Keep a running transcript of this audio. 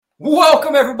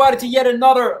Welcome, everybody, to yet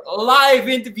another live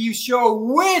interview show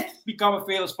with Become a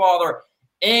Fearless Father.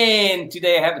 And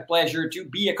today I have the pleasure to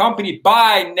be accompanied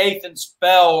by Nathan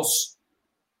Spells.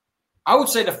 I would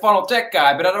say the funnel tech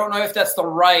guy, but I don't know if that's the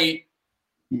right.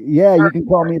 Yeah, you can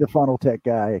call me the funnel tech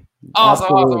guy.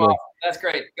 Awesome. That's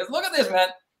great. Because look at this, man.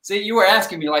 See, you were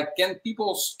asking me, like, can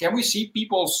we see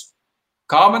people's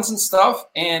comments and stuff?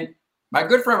 And my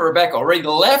good friend Rebecca already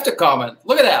left a comment.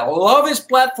 Look at that. Love his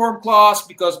platform class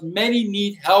because many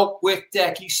need help with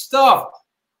techie stuff.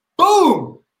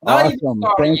 Boom. Awesome.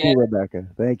 Thank you, Rebecca.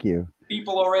 Thank you.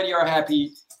 People already are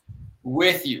happy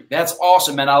with you. That's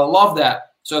awesome, man. I love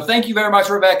that. So thank you very much,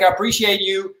 Rebecca. I appreciate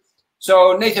you.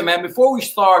 So Nathan, man, before we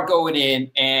start going in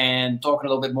and talking a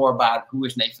little bit more about who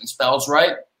is Nathan Spells,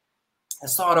 right?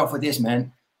 Let's start off with this,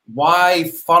 man. Why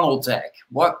funnel tech?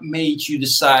 What made you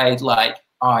decide, like,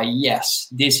 yes,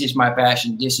 this is my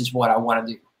passion. This is what I want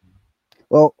to do?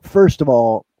 Well, first of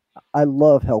all, I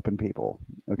love helping people.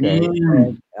 Okay.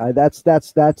 That's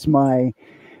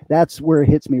where it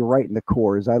hits me right in the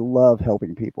core is I love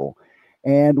helping people.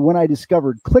 And when I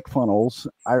discovered ClickFunnels,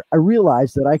 I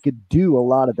realized that I could do a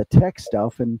lot of the tech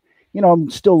stuff. And,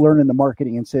 I'm still learning the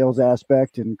marketing and sales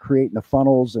aspect and creating the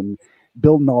funnels and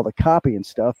building all the copy and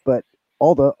stuff. But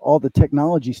all the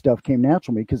technology stuff came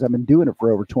natural to me because I've been doing it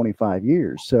for over 25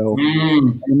 years. So,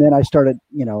 and then I started,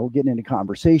 getting into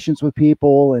conversations with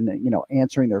people and,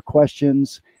 answering their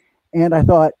questions. And I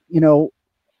thought,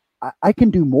 I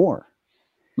can do more.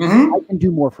 I can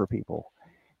do more for people.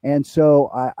 And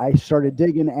so I started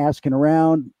digging, asking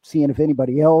around, seeing if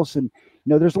anybody else. And,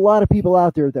 there's a lot of people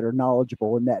out there that are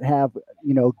knowledgeable and that have,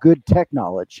 good tech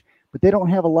knowledge, but they don't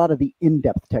have a lot of the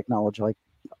in-depth technology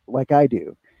like I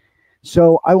do.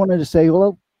 So I wanted to say,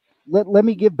 well, let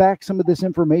me give back some of this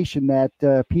information that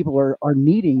people are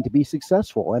needing to be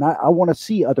successful. And I want to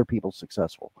see other people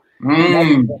successful.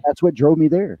 That's what drove me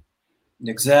there.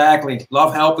 Exactly.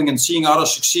 Love helping and seeing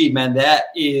others succeed, man. That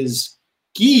is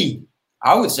key,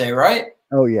 I would say, right?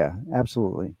 Oh, yeah,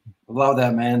 absolutely. Love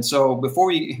that, man. So before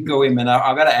we go in, man,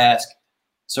 I got to ask.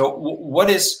 So what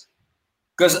is,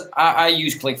 because I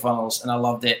use ClickFunnels and I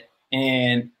loved it.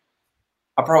 And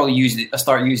I'll probably use it. I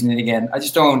start using it again. I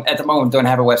just don't, at the moment, don't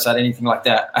have a website, anything like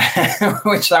that,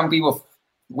 which some people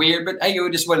weird, but hey,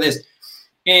 this is what it is.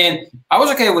 And I was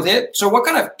okay with it. So what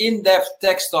kind of in-depth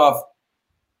tech stuff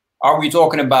are we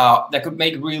talking about that could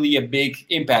make really a big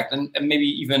impact? And maybe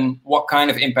even what kind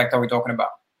of impact are we talking about?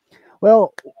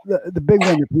 Well, the big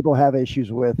one that people have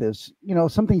issues with is,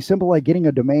 something simple like getting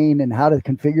a domain and how to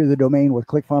configure the domain with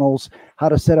ClickFunnels, how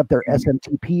to set up their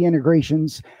SMTP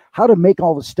integrations, how to make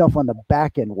all the stuff on the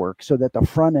back end work so that the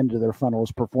front end of their funnel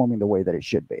is performing the way that it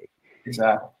should be.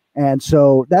 Exactly. And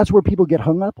so that's where people get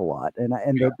hung up a lot. And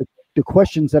the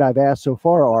questions that I've asked so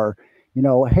far are,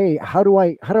 hey, how do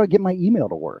I get my email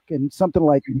to work? And something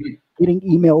like getting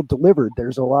email delivered.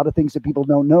 There's a lot of things that people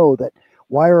don't know that.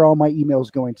 Why are all my emails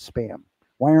going to spam?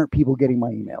 Why aren't people getting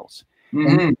my emails?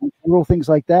 And little things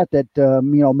like that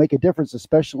make a difference,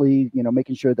 especially,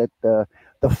 making sure that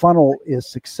the funnel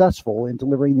is successful in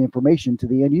delivering the information to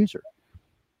the end user.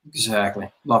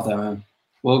 Exactly. Love that, man.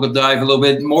 We'll go dive a little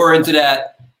bit more into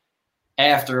that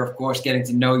after, of course, getting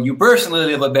to know you personally a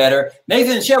little bit better.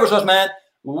 Nathan, share with us, man.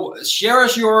 Share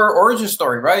us your origin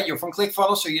story, right? You're from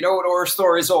ClickFunnels, so you know what our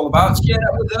story is all about. Share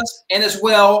that with us. And as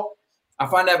well, I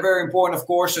find that very important, of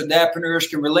course, so dadpreneurs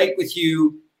can relate with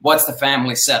you. What's the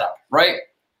family setup, right?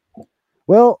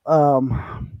 Well,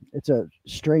 it's a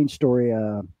strange story.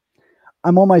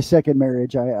 I'm on my second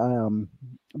marriage. I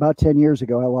about 10 years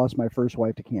ago, I lost my first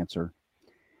wife to cancer.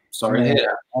 Sorry to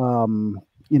hear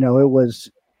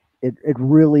that. It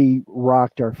really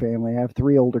rocked our family. I have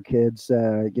 3 older kids,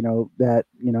 that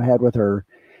had with her.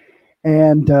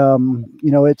 And,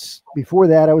 it's before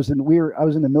that I was in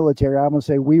the military. I'm going to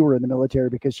say we were in the military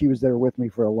because she was there with me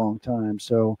for a long time.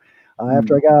 So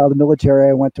after I got out of the military,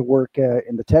 I went to work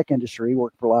in the tech industry,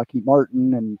 worked for Lockheed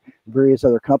Martin and various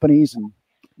other companies. And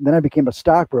then I became a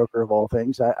stockbroker of all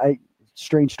things.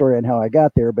 Strange story on how I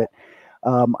got there, but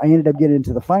I ended up getting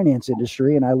into the finance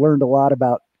industry and I learned a lot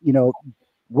about,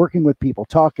 working with people,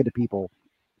 talking to people,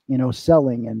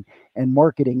 selling and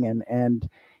marketing and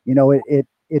it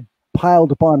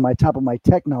piled upon my top of my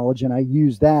tech knowledge, and I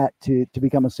used that to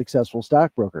become a successful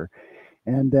stockbroker.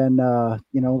 And then,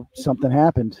 something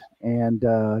happened, and,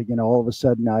 all of a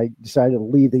sudden I decided to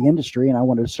leave the industry and I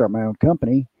wanted to start my own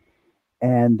company,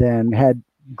 and then had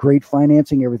great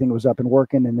financing. Everything was up and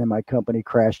working. And then my company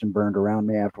crashed and burned around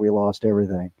me after we lost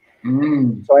everything.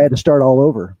 So I had to start all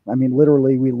over. I mean,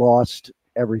 literally we lost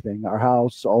everything, our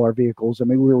house, all our vehicles. I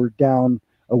mean, we were down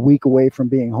a week away from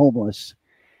being homeless.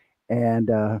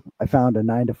 and I found a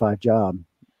 9 to 5 job,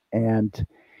 and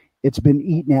it's been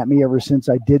eating at me ever since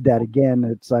I did that again.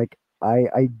 It's like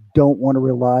I don't want to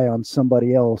rely on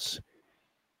somebody else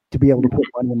to be able to put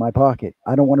money in my pocket.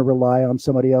 I don't want to rely on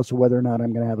somebody else whether or not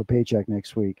I'm going to have a paycheck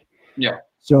next week. Yeah.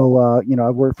 So,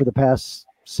 I've worked for the past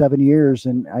 7 years,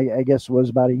 and I guess it was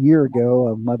about a year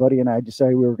ago, my buddy and I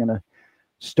decided we were going to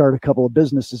start a couple of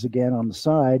businesses again on the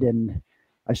side. And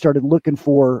I started looking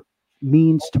for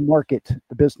means to market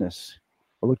the business.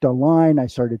 I looked online,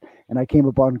 and I came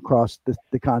across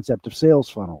the concept of sales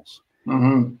funnels.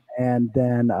 Mm-hmm. And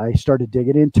then I started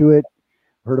digging into it,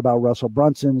 heard about Russell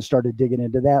Brunson, started digging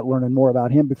into that, learning more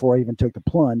about him before I even took the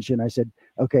plunge. And I said,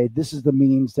 okay, this is the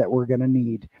means that we're going to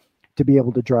need to be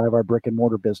able to drive our brick and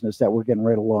mortar business that we're getting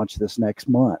ready to launch this next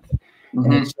month.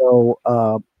 Mm-hmm. And so,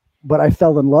 but I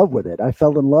fell in love with it. I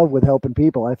fell in love with helping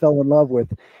people. I fell in love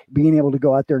with being able to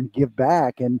go out there and give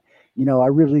back. And, I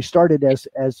really started as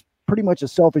pretty much a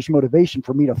selfish motivation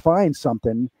for me to find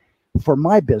something for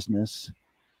my business.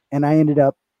 And I ended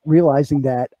up realizing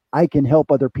that I can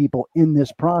help other people in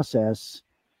this process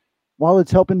while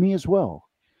it's helping me as well.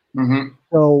 Mm-hmm.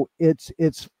 So it's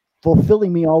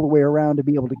fulfilling me all the way around to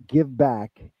be able to give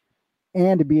back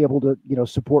and to be able to,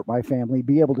 support my family,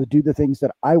 be able to do the things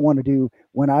that I want to do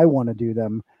when I want to do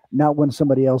them, not when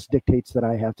somebody else dictates that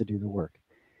I have to do the work.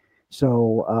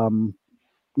 So,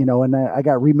 and I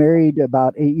got remarried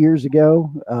about 8 years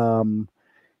ago.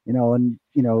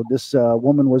 This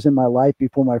woman was in my life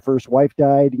before my first wife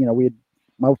died.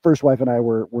 My first wife and I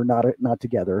were not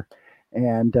together.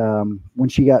 And when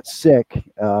she got sick,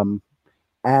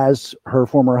 as her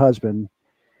former husband,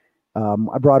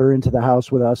 I brought her into the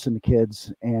house with us and the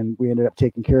kids, and we ended up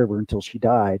taking care of her until she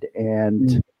died.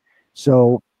 And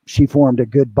so she formed a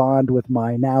good bond with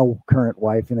my now current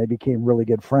wife, and they became really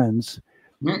good friends.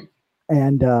 Mm-hmm.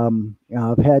 And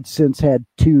I've since had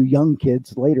 2 young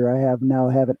kids later. I now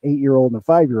have an 8-year-old and a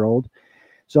 5-year-old.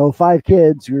 So 5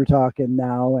 kids we were talking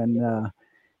now. And,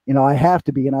 I have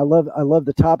to be, and I love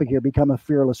the topic here, become a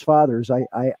fearless father.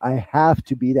 I have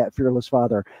to be that fearless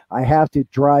father. I have to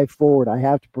drive forward. I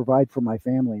have to provide for my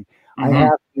family. Mm-hmm. I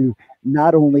have to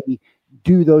not only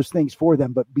do those things for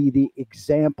them, but be the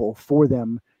example for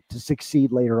them to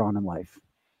succeed later on in life.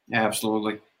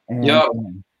 Absolutely. And,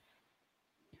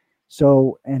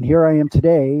 and here I am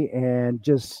today, and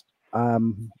just,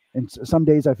 and some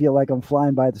days I feel like I'm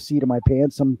flying by the seat of my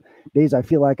pants. Some days I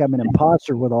feel like I'm an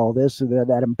imposter with all this,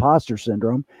 that imposter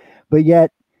syndrome. But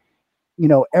yet,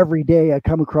 every day I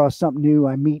come across something new.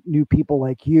 I meet new people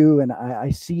like you, and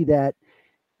I see that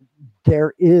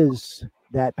there is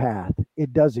that path.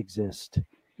 It does exist.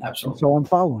 Absolutely. And so I'm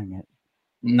following it.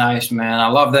 Nice, man. I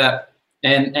love that.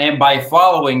 And by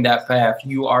following that path,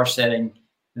 you are setting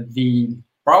the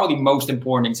probably most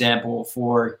important example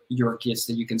for your kids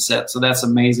that you can set. So that's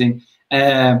amazing.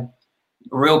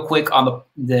 Real quick on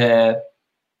the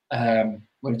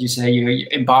what did you say? Your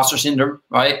imposter syndrome,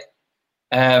 right?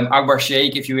 Akbar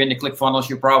Sheikh, if you're in the ClickFunnels,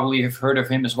 you probably have heard of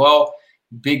him as well.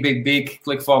 Big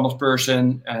ClickFunnels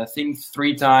person. I think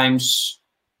 3 times.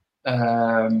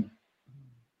 What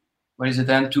is it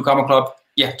then? 2 Comma Club.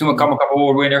 Yeah, 2 Comma Club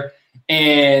award winner.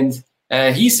 And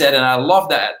he said, and I love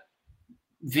that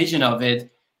vision of it,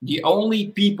 the only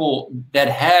people that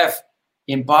have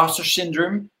imposter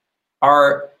syndrome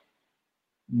are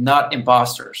not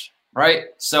imposters, right?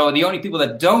 So the only people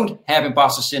that don't have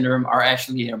imposter syndrome are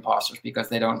actually imposters because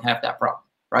they don't have that problem,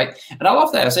 right? And I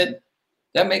love that. I said,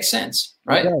 that makes sense,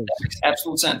 right? That makes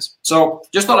absolute sense. So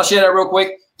just thought I'd share that real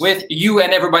quick with you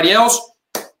and everybody else.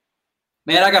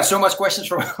 Man, I got so much questions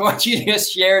from what you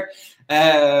just shared.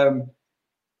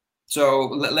 So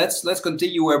let's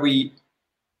continue where we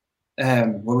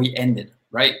ended,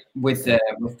 right? With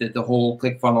the whole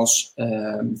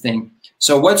ClickFunnels thing.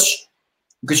 So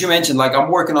because you mentioned, like, I'm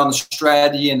working on the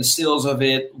strategy and the sales of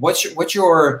it. What's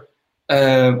your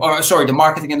the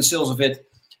marketing and the sales of it.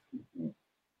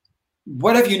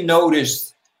 What have you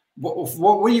noticed?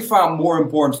 What do you find more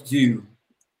important to do?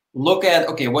 Look at,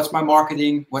 okay, what's my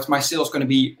marketing? What's my sales going to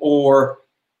be? Or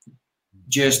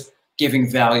just giving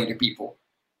value to people,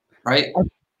 right?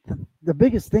 The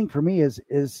biggest thing for me is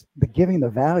the giving the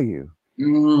value.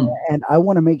 Mm-hmm. And I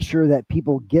want to make sure that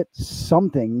people get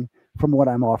something from what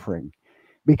I'm offering.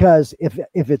 Because if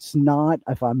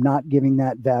I'm not giving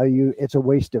that value, it's a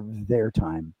waste of their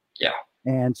time. Yeah.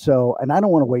 And so, and I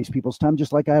don't want to waste people's time,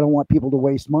 just like I don't want people to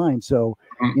waste mine. So,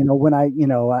 when I'm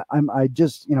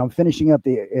finishing up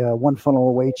the One Funnel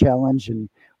Away challenge and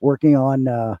working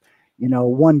on,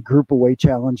 one group away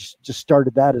challenge, just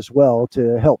started that as well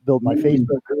to help build my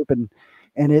Facebook group. And,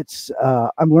 and it's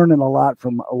I'm learning a lot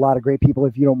from a lot of great people.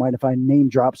 If you don't mind if I name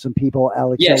drop some people,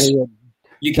 Alex Elliott,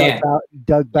 you can.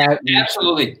 Doug Boughton,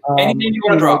 absolutely. Anything you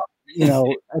want to drop.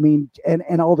 I mean,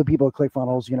 and all the people at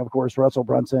ClickFunnels, of course, Russell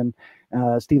Brunson,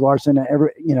 Steve Larson,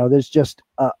 there's just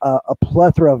a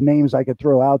plethora of names I could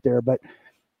throw out there, but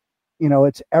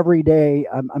it's every day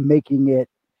I'm making it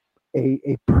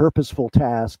a purposeful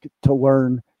task to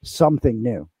learn something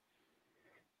new.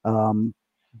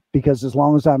 Because as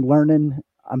long as I'm learning,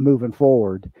 I'm moving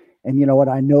forward. And you know what?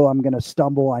 I know I'm going to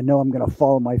stumble. I know I'm going to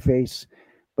fall on my face,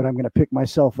 but I'm going to pick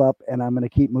myself up and I'm going to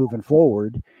keep moving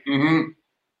forward. Mm-hmm.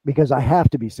 Because I have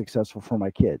to be successful for my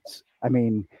kids. I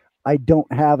mean, I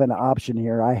don't have an option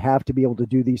here. I have to be able to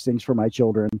do these things for my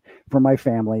children, for my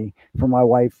family, for my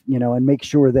wife, and make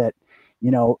sure that,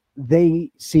 they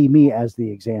see me as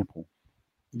the example.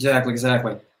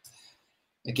 Exactly.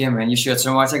 Again, man, you shared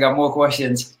so much. I got more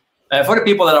questions. For the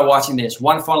people that are watching this,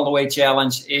 One Funnel Away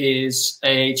Challenge is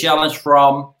a challenge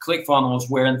from ClickFunnels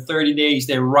where in 30 days,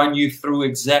 they run you through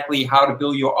exactly how to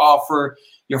build your offer,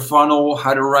 your funnel,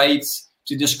 how to write,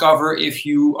 to discover if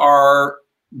you are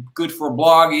good for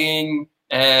blogging,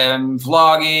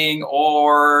 vlogging,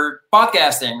 or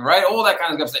podcasting, right? All that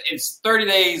kind of stuff. It's 30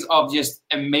 days of just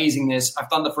amazingness. I've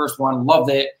done the first one, loved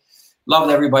it,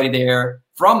 loved everybody there.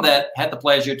 From that, had the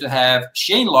pleasure to have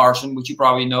Shane Larson, which you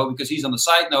probably know because he's on the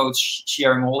side notes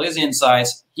sharing all his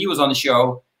insights. He was on the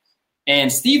show.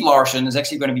 And Steve Larson is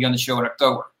actually going to be on the show in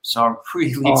October. So I'm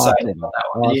really excited about that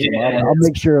one. Awesome. Yeah. I'll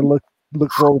make sure and look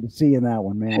forward to seeing that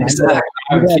one, man. Exactly.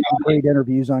 You've had some great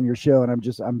interviews on your show, and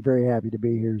I'm very happy to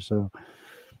be here. So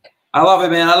I love it,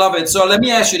 man. I love it. So let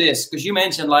me ask you this, because you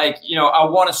mentioned I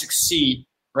want to succeed,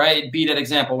 right? Be that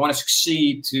example. I want to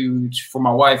succeed for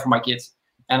my wife, for my kids.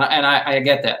 And I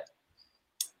get that.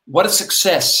 What does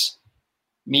success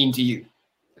mean to you?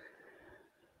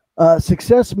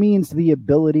 Success means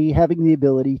having the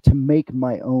ability to make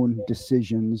my own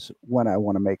decisions when I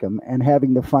want to make them, and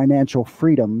having the financial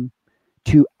freedom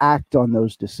to act on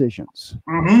those decisions.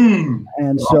 Mm-hmm.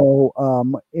 And so,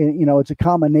 it's a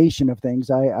combination of things.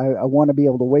 I want to be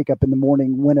able to wake up in the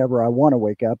morning whenever I want to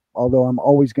wake up, although I'm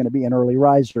always going to be an early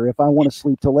riser. If I want to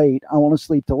sleep till late, I want to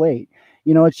sleep till late.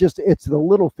 It's the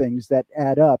little things that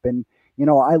add up. And,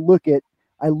 I look at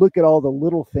all the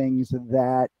little things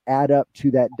that add up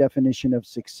to that definition of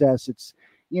success. It's,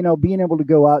 being able to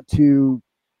go out to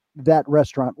that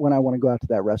restaurant when I want to go out to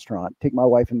that restaurant, take my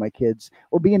wife and my kids,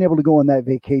 or being able to go on that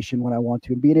vacation when I want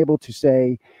to, and being able to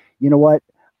say, you know what,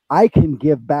 I can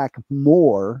give back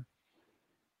more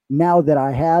now that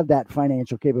I have that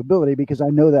financial capability, because I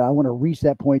know that I want to reach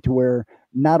that point to where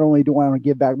not only do I want to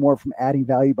give back more from adding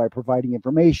value by providing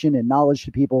information and knowledge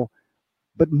to people,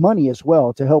 but money as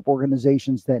well to help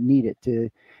organizations that need it, to,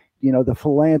 the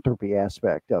philanthropy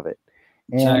aspect of it.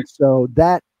 And exactly. So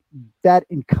that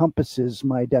encompasses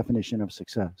my definition of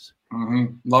success.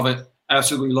 Mm-hmm. Love it.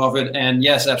 Absolutely love it. And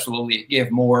yes, absolutely.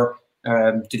 Give more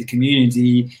to the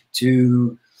community,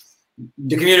 of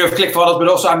ClickFunnels, but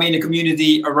also, the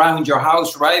community around your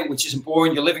house, right? Which is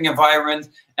important, your living environment.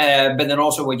 But then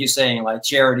also what you're saying, like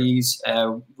charities.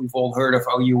 We've all heard of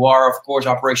OUR, of course,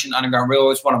 Operation Underground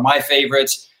Railroad is one of my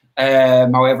favorites.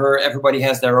 However, everybody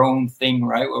has their own thing,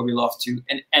 right? Where we love to.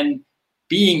 And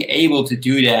being able to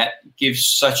do that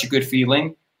gives such a good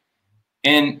feeling.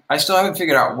 And I still haven't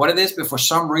figured out what it is, but for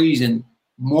some reason,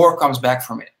 more comes back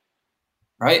from it,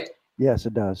 right? Yes,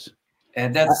 it does.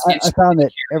 And I found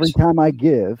that every time I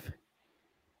give,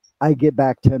 I get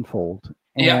back tenfold.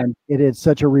 And it is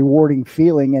such a rewarding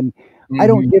feeling. And I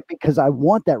don't give because I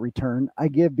want that return. I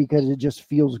give because it just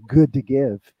feels good to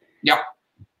give. Yeah.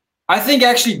 I think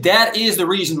actually that is the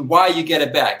reason why you get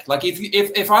it back. Like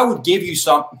if I would give you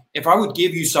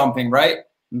something, right?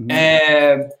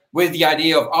 Mm-hmm. With the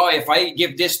idea of, if I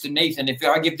give this to Nathan, if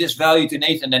I give this value to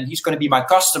Nathan, then he's going to be my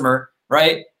customer,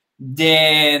 right?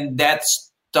 Then that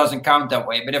doesn't count that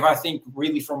way. But if I think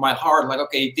really from my heart, like,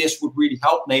 okay, this would really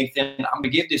help Nathan, I'm going to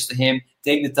give this to him,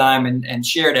 take the time and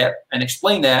share that and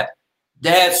explain that,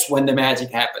 that's when the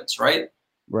magic happens, right?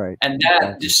 Right. And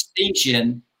that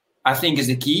distinction, I think, is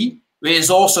the key. It is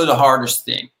also the hardest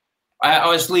thing.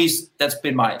 At least that's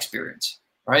been my experience,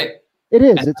 right? It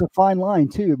is. It's a fine line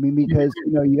too. Because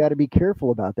you got to be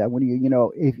careful about that. When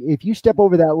if you step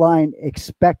over that line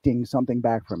expecting something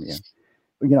back from you,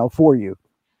 for you,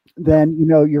 then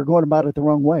you're going about it the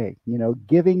wrong way.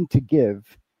 Giving to give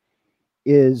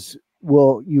you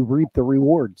reap the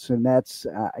rewards, and that's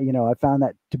I found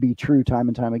that to be true time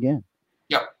and time again.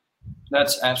 Yeah,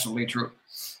 that's absolutely true.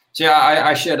 So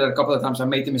I shared it a couple of times. I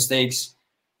made the mistakes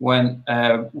when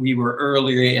we were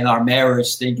earlier in our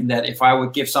marriage, thinking that if I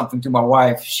would give something to my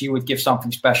wife, she would give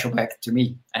something special back to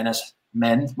me. And as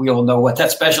men, we all know what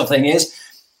that special thing is.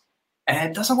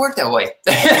 And it doesn't work that way.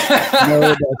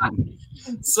 No, it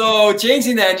doesn't. So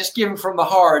changing that and just giving from the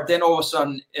heart, then all of a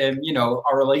sudden,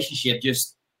 our relationship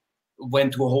just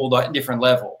went to a whole different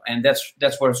level. And that's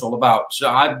what it's all about.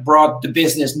 So I brought the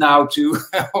business now to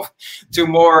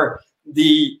more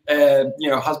the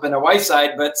husband and wife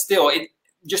side, but still,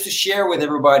 just to share with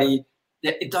everybody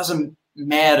that it doesn't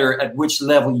matter at which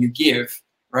level you give,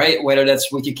 right? Whether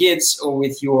that's with your kids or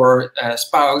with your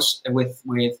spouse, with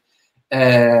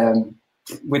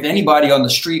anybody on the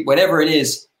street, whatever it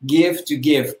is, give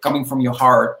coming from your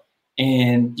heart,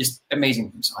 and just amazing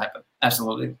things will happen.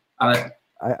 Absolutely.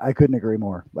 I couldn't agree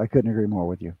more. I couldn't agree more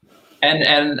with you.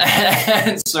 And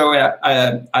so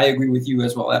I agree with you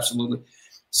as well. Absolutely.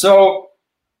 So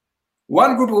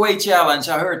One Group Away challenge.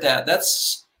 I heard that.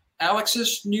 That's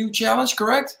Alex's new challenge,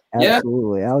 correct?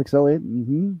 Absolutely. Yeah? Alex Elliott.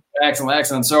 Mm-hmm.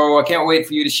 Excellent. So I can't wait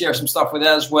for you to share some stuff with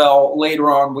that as well later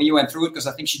on when you went through it, because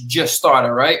I think she just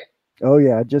started, right? Oh,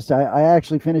 yeah. I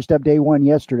actually finished up day one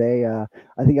yesterday.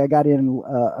 I think I got in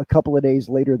a couple of days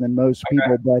later than most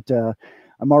people, but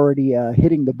I'm already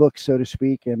hitting the book, so to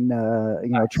speak, and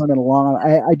turning along.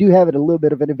 I do have it a little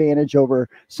bit of an advantage over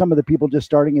some of the people just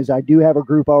starting, as I do have a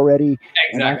group already,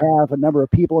 and I have a number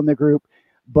of people in the group.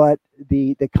 But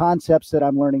the concepts that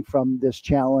I'm learning from this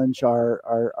challenge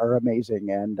are amazing,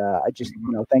 and I just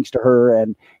thanks to her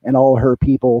and all her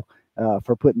people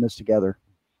for putting this together.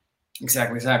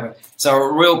 Exactly. So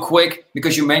real quick,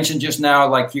 because you mentioned just now,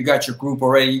 like you got your group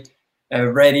already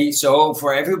ready. So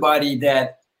for everybody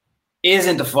that is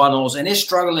into funnels and is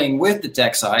struggling with the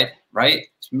tech side, right?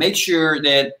 Make sure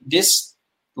that this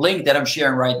link that I'm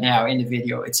sharing right now in the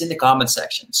video, it's in the comment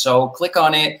section. So click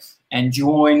on it and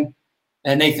join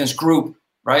Nathan's group,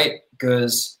 right?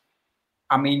 Because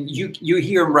I mean, you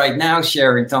hear him right now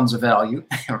sharing tons of value,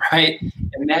 right?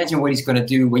 Imagine what he's going to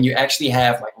do when you actually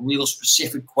have like real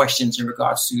specific questions in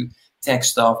regards to tech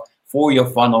stuff for your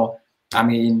funnel. I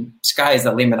mean, sky is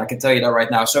the limit. I can tell you that right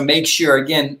now. So make sure,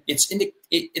 again, it's in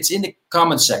the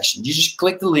comment section. You just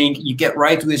click the link, you get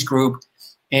right to his group.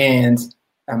 And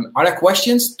are there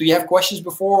questions? Do you have questions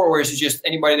before, or is it just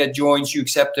anybody that joins, you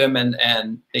accept them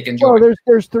and they can join? Well,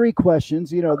 there's three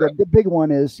questions. The big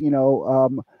one is,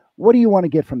 what do you want to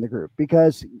get from the group?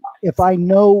 Because if I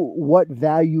know what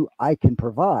value I can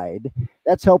provide,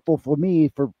 that's helpful for me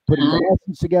for putting the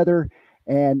lessons together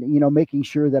and, making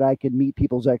sure that I can meet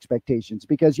people's expectations.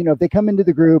 Because, if they come into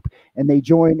the group and they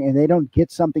join and they don't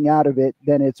get something out of it,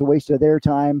 then it's a waste of their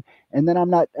time. And then I'm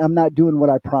not doing what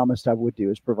I promised I would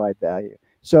do, is provide value.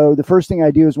 So the first thing I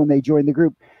do is when they join the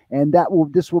group, and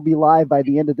this will be live by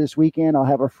the end of this weekend, I'll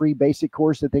have a free basic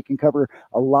course that they can cover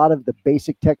a lot of the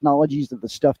basic technologies of the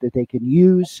stuff that they can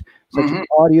use, such as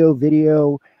audio,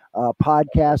 video,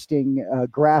 podcasting,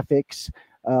 graphics,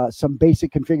 some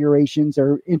basic configurations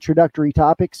or introductory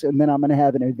topics. And then I'm going to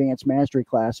have an advanced mastery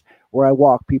class where I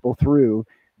walk people through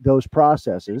those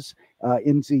processes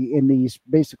in these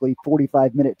basically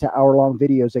 45-minute to hour-long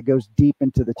videos that goes deep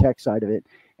into the tech side of it.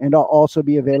 And I'll also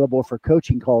be available for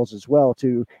coaching calls as well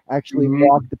to actually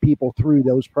walk the people through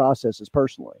those processes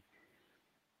personally.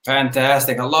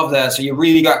 Fantastic. I love that. So you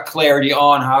really got clarity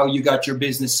on how you got your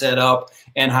business set up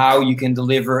and how you can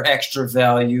deliver extra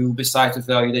value besides the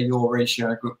value that you already share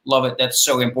in a group. Love it. That's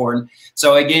so important.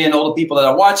 So again, all the people that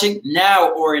are watching now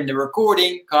or in the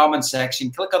recording comment section,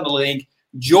 click on the link,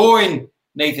 join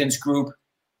Nathan's group.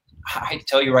 I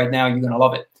tell you right now, you're going to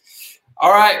love it.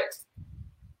 All right.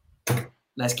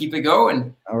 Let's keep it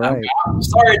going. All right. I'm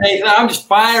sorry, Nathan. I'm just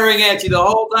firing at you the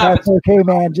whole time. That's okay,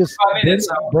 man. Just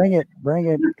bring it.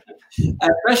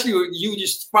 Especially with you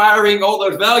just firing all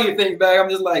those value things back. I'm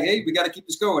just like, hey, we got to keep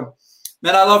this going.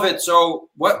 Man, I love it. So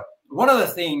one of the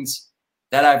things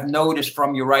that I've noticed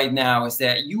from you right now is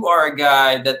that you are a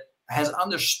guy that has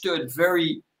understood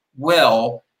very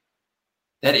well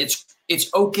that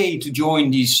it's okay to join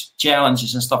these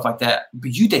challenges and stuff like that,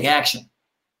 but you take action.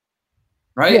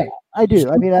 Right? Yeah, I do.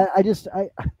 I mean,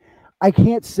 I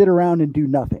can't sit around and do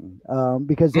nothing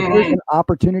because if there's an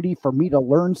opportunity for me to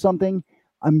learn something,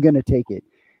 I'm going to take it.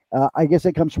 I guess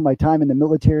it comes from my time in the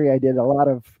military. I did a lot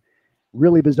of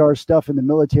really bizarre stuff in the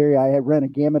military. I ran a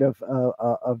gamut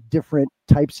of different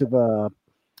types of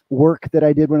work that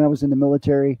I did when I was in the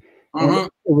military. And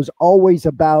it was always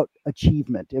about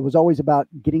achievement. It was always about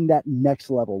getting that next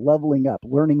level, leveling up,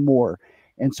 learning more.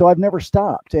 And so I've never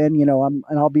stopped. And,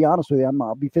 I'll be honest with you,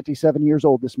 I'll be 57 years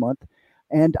old this month,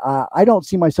 and I don't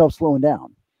see myself slowing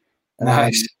down.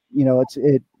 Nice.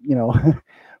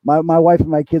 my wife and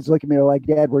my kids look at me like,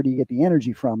 Dad, where do you get the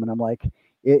energy from? And I'm like,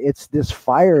 it's this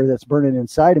fire that's burning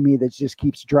inside of me that just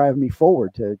keeps driving me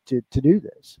forward to do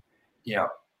this. Yeah.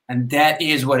 And that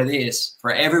is what it is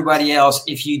for everybody else.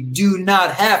 If you do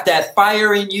not have that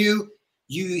fire in you,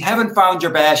 you haven't found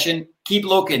your passion. Keep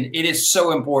looking. It is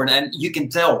so important. And you can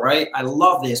tell, right? I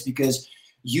love this because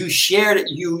you shared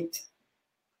it.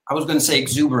 I was going to say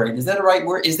exuberate. Is that the right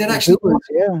word? Is that actually?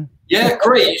 Yeah. Yeah,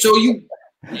 great. So you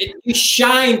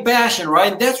shine passion,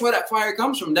 right? That's where that fire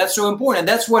comes from. That's so important.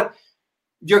 That's what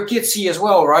your kids see as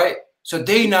well, right? So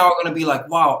they now are going to be like,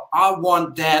 wow, I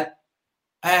want that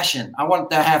passion. I want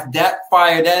to have that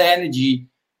fire, that energy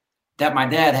that my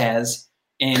dad has,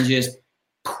 and just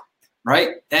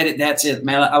right. That's it,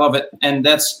 man. I love it, and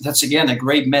that's again a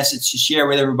great message to share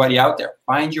with everybody out there.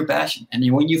 Find your passion,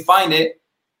 and when you find it,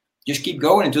 just keep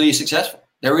going until you're successful.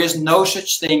 There is no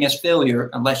such thing as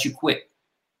failure unless you quit.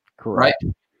 Correct.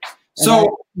 Right.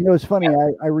 So it's funny.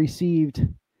 I received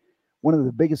one of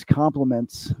the biggest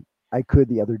compliments I could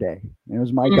the other day. And it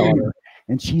was my daughter,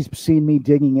 and she's seen me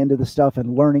digging into the stuff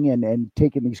and learning and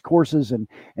taking these courses and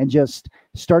just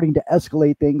starting to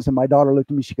escalate things. And my daughter looked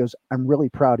at me, she goes, "I'm really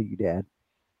proud of you, Dad."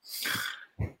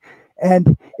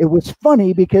 And it was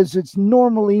funny because it's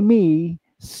normally me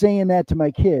saying that to my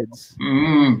kids,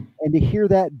 and to hear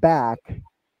that back,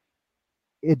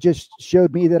 it just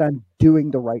showed me that I'm doing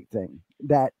the right thing,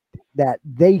 that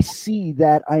they see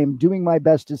that I am doing my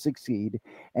best to succeed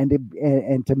and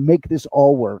to make this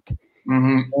all work.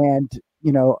 And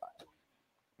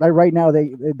right now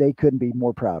they couldn't be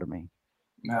more proud of me.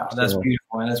 No, that's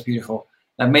beautiful, man. That's beautiful.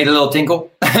 That made a little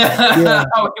tinkle. Yeah.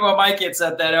 When my kids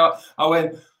said that, I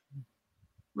went,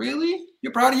 "Really?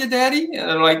 You're proud of your daddy?" And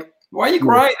they're like, "Why are you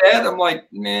crying, Dad?" I'm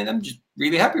like, "Man, I'm just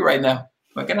really happy right now.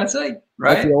 What can I say?"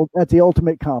 Right? That's the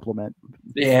ultimate compliment.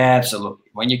 Yeah, absolutely.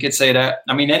 When you could say that,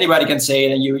 I mean, anybody can say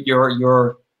it, and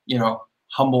you're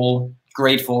humble,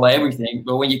 grateful, everything.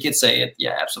 But when you could say it,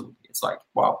 yeah, absolutely. It's like,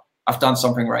 wow, I've done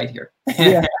something right here.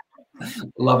 Yeah.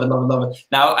 Love it.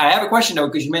 Now, I have a question though,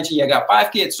 because you mentioned you got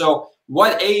 5 kids. So,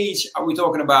 what age are we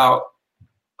talking about?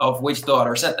 Of which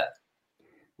daughter said that?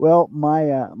 Well,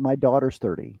 my daughter's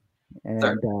 30, and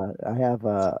I have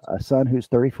a son who's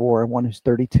 34 and one who's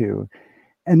 32.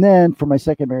 And then for my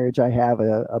second marriage, I have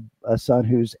a son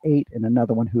who's 8 and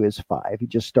another one who is 5. He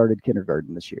just started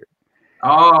kindergarten this year. Oh,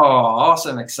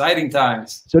 awesome. Exciting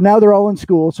times. So now they're all in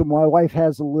school. So my wife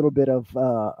has a little bit of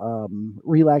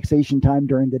relaxation time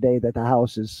during the day that the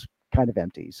house is kind of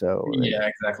empty. So yeah,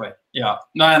 exactly. Yeah.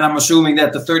 No, and I'm assuming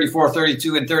that the 34,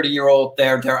 32, and 30-year-old,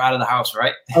 they're out of the house,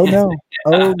 right? Oh, no.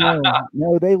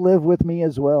 No, they live with me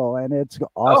as well. And it's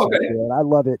awesome. Okay. I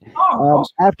love it. Oh,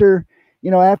 awesome.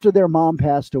 After their mom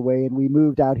passed away and we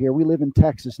moved out here, we live in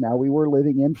Texas now. We were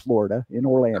living in Florida, in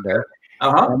Orlando.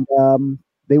 Okay. And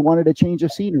they wanted a change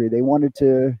of scenery. They wanted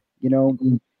to,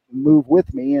 move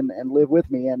with me and live with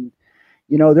me. And,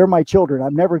 they're my children.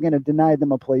 I'm never going to deny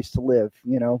them a place to live,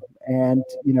 and,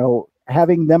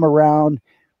 having them around,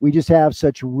 we just have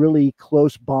such really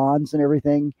close bonds and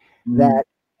everything that,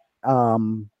 I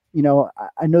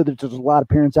know that there's a lot of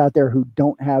parents out there who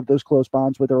don't have those close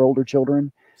bonds with their older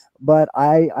children. But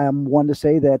I am one to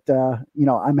say that,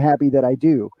 I'm happy that I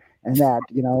do. And that,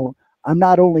 I'm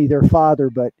not only their father,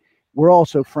 but we're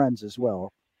also friends as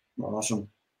well. Awesome.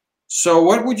 So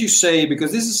what would you say,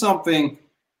 because this is something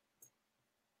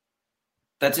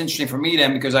that's interesting for me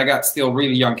then, because I got still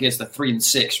really young kids, they're 3 and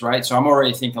 6, right? So I'm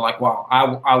already thinking like, wow,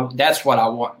 I that's what I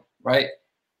want, right?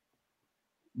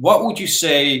 What would you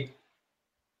say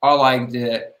are like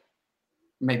the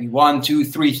maybe 1, 2,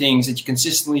 3 things that you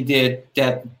consistently did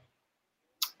that,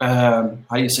 how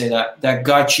do you say that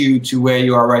got you to where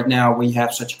you are right now, where you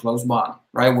have such a close bond,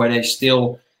 right? Where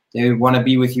they want to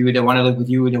be with you, they want to live with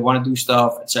you, they want to do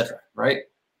stuff, etc. Right?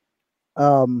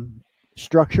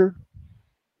 Structure.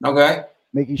 Okay.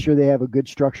 Making sure they have a good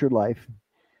structured life.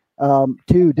 2,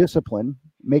 discipline.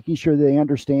 Making sure they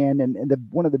understand. And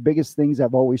one of the biggest things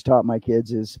I've always taught my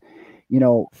kids is,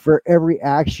 for every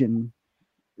action,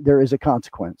 there is a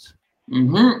consequence.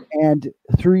 And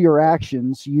through your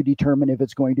actions, you determine if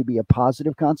it's going to be a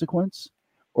positive consequence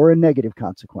or a negative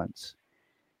consequence.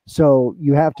 So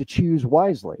you have to choose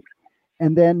wisely.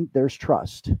 And then there's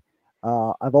trust.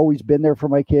 I've always been there for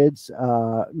my kids.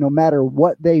 No matter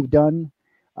what they've done,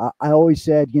 I always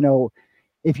said,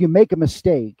 if you make a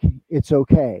mistake, it's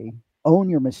okay. Own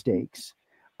your mistakes.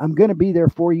 I'm going to be there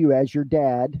for you as your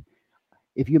dad.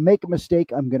 If you make a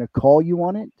mistake, I'm going to call you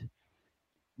on it,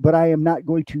 but I am not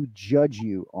going to judge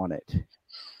you on it.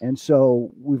 And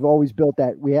so we've always built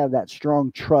that. We have that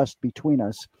strong trust between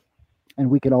us, and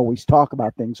we can always talk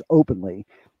about things openly.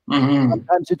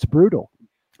 Sometimes it's brutal.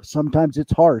 Sometimes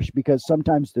it's harsh because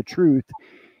sometimes the truth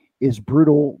is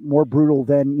brutal, more brutal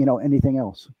than, anything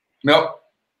else. Nope.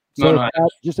 So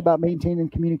it's just about maintaining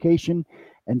communication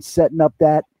and setting up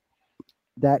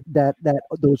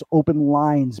those open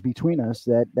lines between us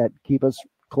that keep us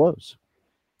close.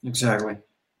 Exactly.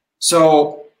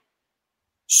 So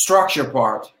structure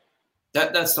part,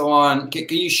 that's the one. Can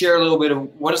you share a little bit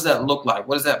of what does that look like?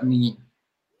 What does that mean?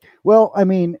 Well, I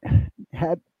mean,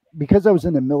 because I was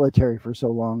in the military for so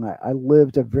long, I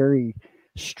lived a very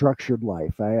structured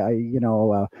life. They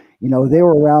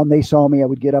were around, they saw me. I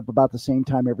would get up about the same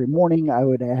time every morning. I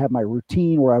would have my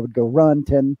routine where I would go run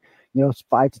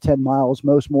 5 to 10 miles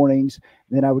most mornings.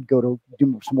 Then I would go to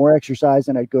do some more exercise,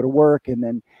 and I'd go to work, and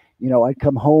then, I'd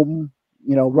come home,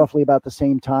 roughly about the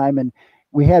same time. And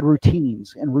we had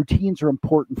routines, and routines are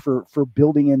important for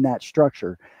building in that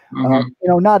structure.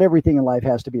 Mm-hmm. Not everything in life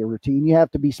has to be a routine. You have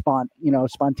to be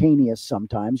spontaneous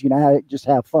sometimes, just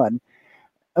have fun.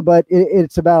 But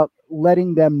it's about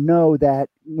letting them know that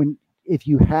if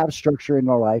you have structure in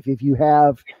your life, if you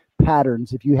have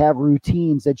patterns, if you have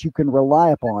routines that you can rely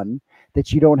upon,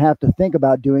 that you don't have to think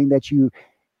about doing, that you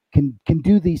can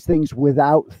do these things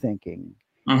without thinking.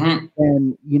 Mm-hmm.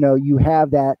 And, you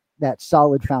have that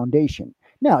solid foundation.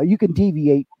 Now you can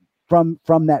deviate from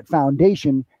that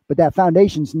foundation, but that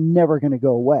foundation's never going to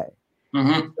go away.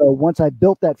 Mm-hmm. So once I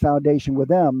built that foundation with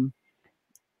them,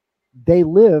 they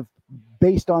live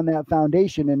based on that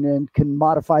foundation and then can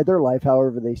modify their life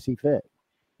however they see fit.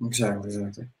 Exactly.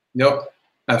 Yep.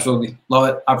 Absolutely. Love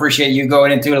it. I appreciate you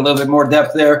going into it a little bit more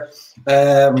depth there.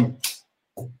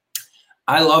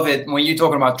 I love it when you're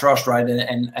talking about trust, right?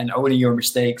 And owning your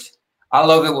mistakes. I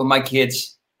love it with my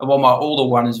kids. Well, my older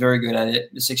one is very good at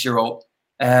it, the 6-year-old.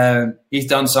 He's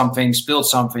done something, spilled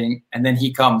something, and then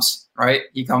he comes, right?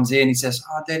 He comes in, he says,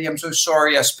 "Oh, Daddy, I'm so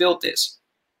sorry I spilled this."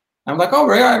 I'm like, "Oh,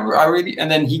 really? I really," and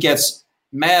then he gets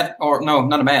mad, or no,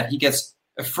 not mad. He gets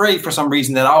afraid for some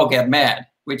reason that I'll get mad,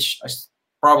 which is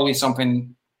probably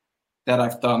something that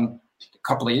I've done a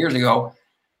couple of years ago.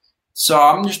 So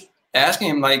I'm just asking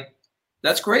him, like,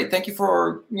 "That's great. Thank you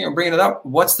for bringing it up.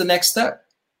 What's the next step?"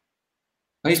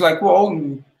 And he's like, "Well,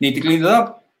 need to clean it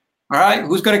up." "All right,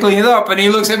 who's going to clean it up?" And he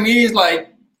looks at me, he's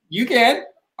like, "You can."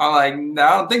 I'm like, "No,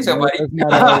 I don't think so, buddy."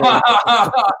 But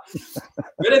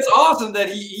it's awesome that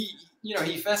he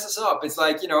fesses up. It's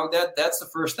like, that's the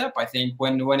first step, I think,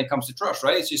 when it comes to trust,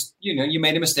 right? It's just, you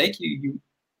made a mistake, you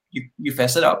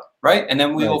fess it up, right? And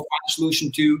then we'll find a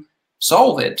solution to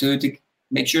solve it, to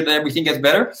make sure that everything gets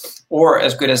better or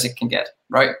as good as it can get,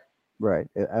 right? Right,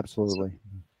 absolutely.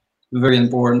 Very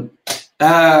important.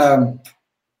 And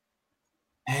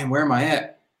where am I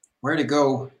at? Where to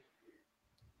go?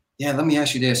 Yeah, let me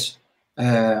ask you this.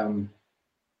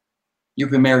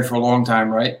 You've been married for a long time,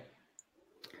 right?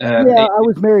 I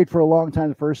was married for a long time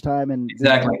the first time, and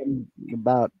exactly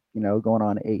about going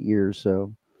on 8 years.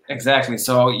 So exactly.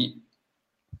 So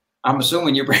I'm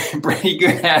assuming you're pretty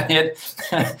good at it.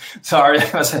 Sorry,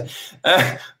 but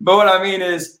what I mean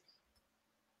is,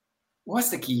 what's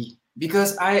the key?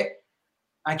 Because I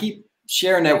keep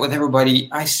sharing that with everybody.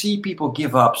 I see people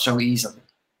give up so easily,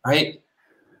 right?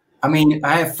 I mean,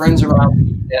 I have friends around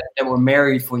me that were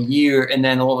married for a year, and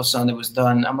then all of a sudden it was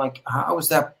done. I'm like, how is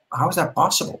that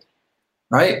possible,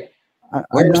 right?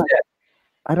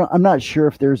 I'm not sure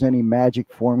if there's any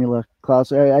magic formula, Klaus.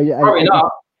 Probably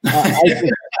not.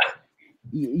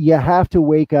 You have to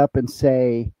wake up and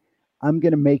say, "I'm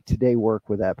going to make today work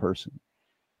with that person."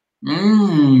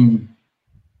 And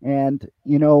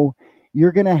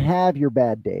you're going to have your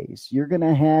bad days. You're going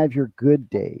to have your good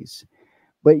days.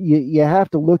 But you have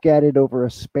to look at it over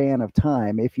a span of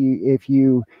time. If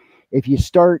you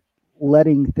start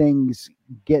letting things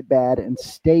get bad and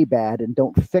stay bad and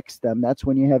don't fix them, that's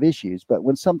when you have issues. But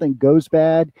when something goes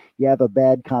bad, you have a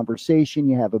bad conversation,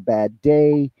 you have a bad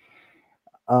day,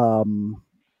 you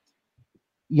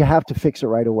have to fix it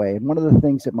right away. And one of the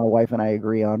things that my wife and I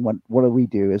agree on, what do we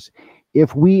do, is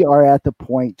if we are at the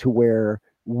point to where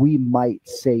we might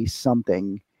say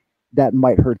something that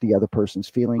might hurt the other person's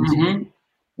feelings,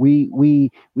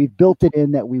 we've built it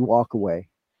in that we walk away.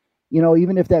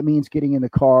 Even if that means getting in the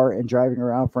car and driving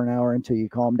around for an hour until you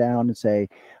calm down and say,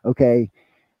 okay,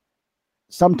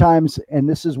 sometimes, and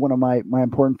this is one of my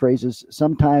important phrases,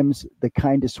 sometimes the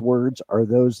kindest words are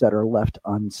those that are left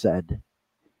unsaid.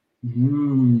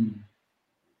 And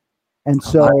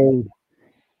so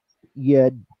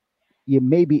you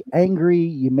may be angry,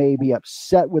 you may be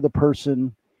upset with a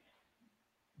person,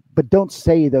 but don't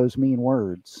say those mean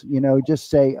words. Just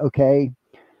say, okay,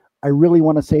 I really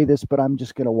want to say this, but I'm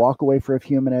just going to walk away for a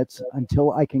few minutes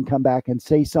until I can come back and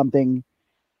say something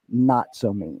not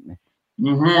so mean.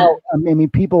 Now, I mean,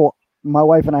 people, my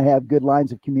wife and I have good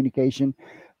lines of communication,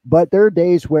 but there are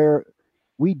days where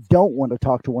we don't want to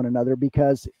talk to one another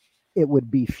because it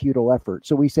would be futile effort.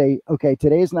 So we say, okay,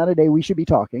 today is not a day we should be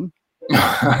talking.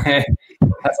 That's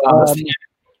honest.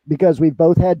 Because we've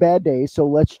both had bad days. So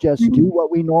let's just do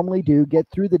what we normally do, get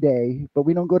through the day, but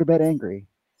we don't go to bed angry.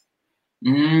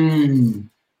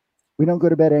 We don't go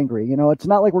to bed angry. You know, it's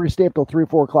not like we're going to stay up till 3 or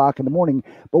 4 o'clock in the morning,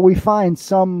 but we find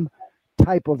some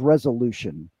type of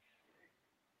resolution.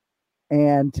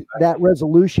 And that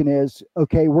resolution is,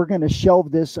 okay, we're going to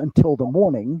shelve this until the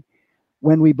morning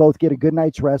when we both get a good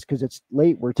night's rest because it's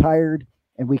late, we're tired,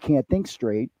 and we can't think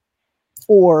straight.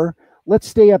 Or let's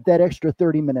stay up that extra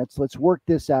 30 minutes. Let's work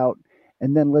this out,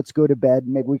 and then let's go to bed.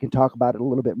 Maybe we can talk about it a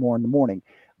little bit more in the morning.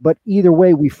 But either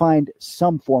way, we find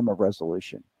some form of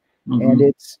resolution. And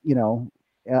it's, you know,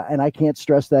 and I can't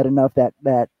stress that enough,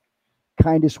 that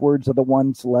kindest words are the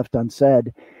ones left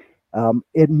unsaid.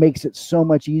 It makes it so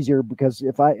much easier because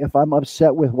if I'm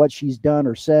upset with what she's done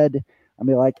or said, I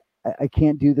mean, like, I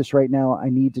can't do this right now. I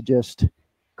need to just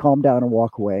calm down and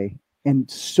walk away. And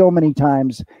so many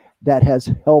times that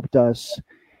has helped us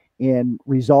in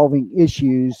resolving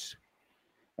issues.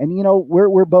 And, you know,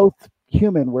 we're both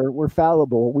human. We're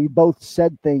fallible. We both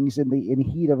said things in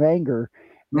heat of anger.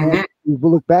 And we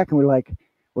look back and we're like,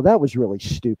 well, that was really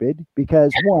stupid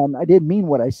because one, I didn't mean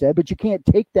what I said, but you can't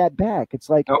take that back. It's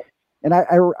like, and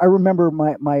I remember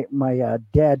my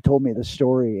dad told me the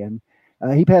story, and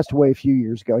he passed away a few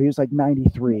years ago. He was like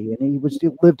 93, and he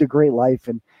lived a great life.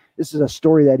 And this is a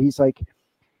story that he's like,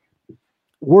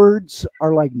 words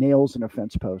are like nails in a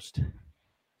fence post.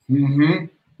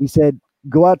 He said,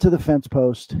 go out to the fence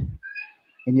post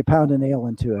and you pound a nail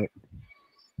into it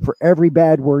for every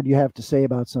bad word you have to say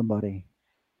about somebody.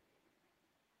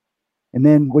 And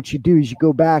then what you do is you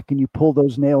go back and you pull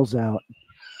those nails out.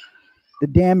 The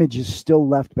damage is still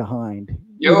left behind.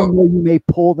 Even though you may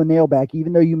pull the nail back,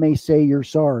 even though you may say you're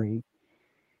sorry,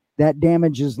 that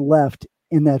damage is left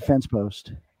in that fence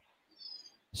post.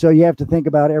 So you have to think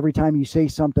about every time you say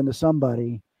something to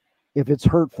somebody, if it's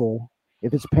hurtful,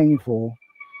 if it's painful,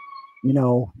 you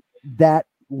know, that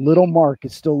little mark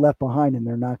is still left behind and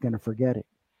they're not going to forget it.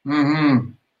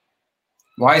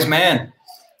 Wise man.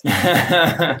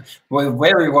 With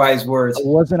very wise words. It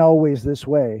wasn't always this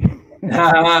way. It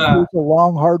was a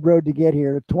long, hard road to get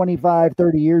here. 25,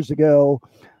 30 years ago,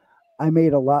 I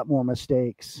made a lot more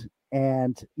mistakes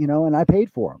and, you know, and I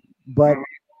paid for them, but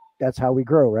that's how we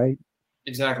grow, right?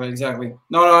 Exactly.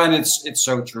 No, and it's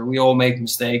so true. We all make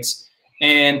mistakes.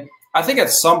 And I think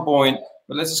at some point,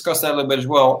 but let's discuss that a little bit as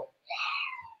well.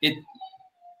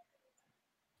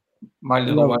 My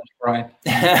little one, Brian.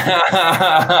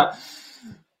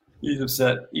 He's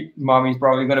upset. Mommy's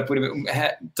probably going to put him,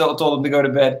 told him to go to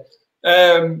bed.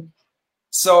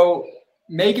 So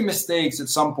making mistakes at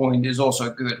some point is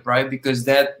also good, right? Because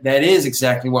that is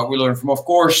exactly what we learn from. Of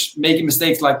course, making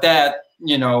mistakes like that,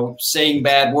 you know, saying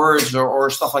bad words or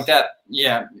stuff like that.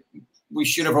 Yeah, we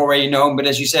should have already known. But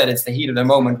as you said, it's the heat of the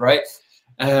moment, right?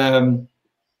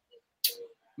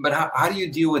 But how do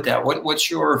you deal with that? What's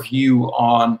your view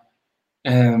on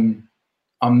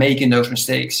making those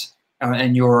mistakes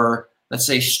and your, let's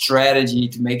say, strategy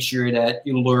to make sure that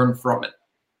you learn from it?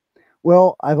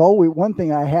 Well, one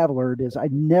thing I have learned is I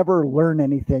never learn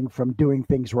anything from doing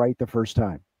things right the first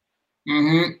time.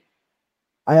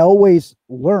 I always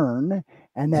learn,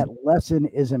 and that lesson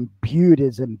is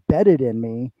embedded in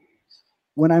me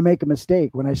when I make a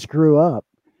mistake, when I screw up,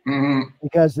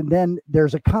 because then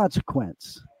there's a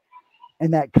consequence,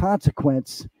 and that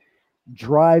consequence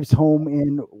drives home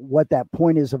in what that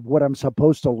point is of what I'm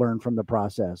supposed to learn from the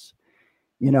process.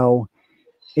 You know,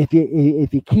 if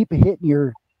you keep hitting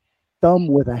your thumb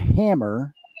with a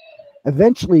hammer,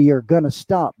 eventually you're going to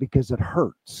stop because it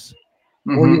hurts.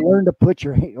 Or you learn to put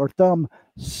your thumb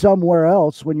somewhere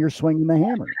else when you're swinging the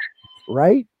hammer,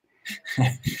 right?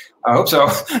 I hope so.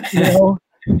 You know,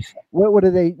 what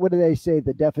do they say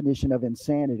the definition of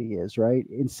insanity is, right?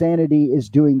 Insanity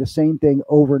is doing the same thing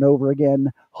over and over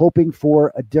again, hoping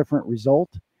for a different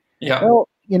result. Yeah. Well,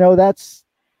 you know, that's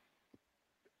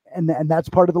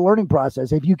part of the learning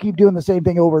process. If you keep doing the same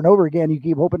thing over and over again, you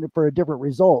keep hoping for a different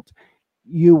result,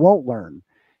 you won't learn.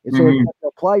 And so you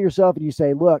apply yourself and you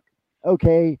say, look,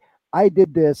 okay, I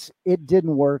did this. It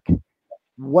didn't work.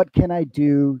 What can I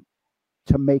do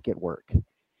to make it work?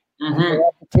 I may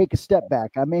have to take a step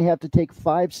back. I may have to take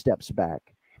 5 steps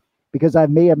back because I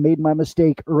may have made my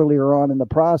mistake earlier on in the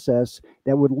process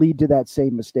that would lead to that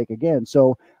same mistake again.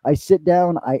 So I sit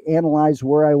down, I analyze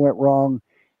where I went wrong,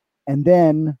 and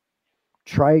then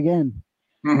try again.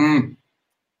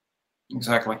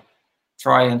 Exactly.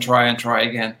 Try and try and try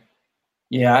again.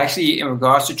 Yeah, actually, in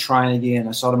regards to trying again,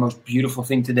 I saw the most beautiful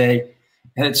thing today,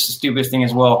 and it's the stupidest thing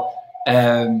as well.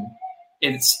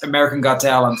 It's American Got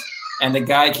Talent, and the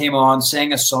guy came on,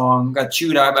 sang a song, got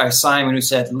chewed out by Simon, who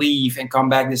said, "Leave and come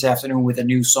back this afternoon with a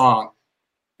new song,"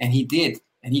 and he did,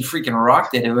 and he freaking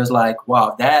rocked it. It was like,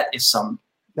 wow, that is some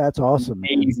That's awesome,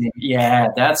 man. amazing. Yeah,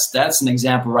 that's an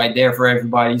example right there for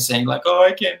everybody saying like, "Oh,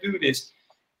 I can't do this."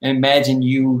 And imagine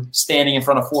you standing in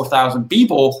front of 4,000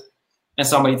 people, and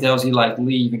somebody tells you like,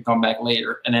 "Leave and come back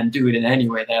later," and then do it in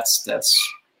anyway.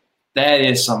 That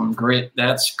is some grit.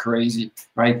 That's crazy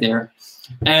right there.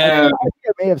 I think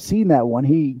I may have seen that one.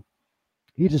 He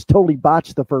just totally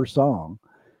botched the first song.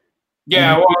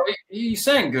 Yeah, well, he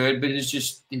sang good, but it's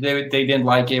just they didn't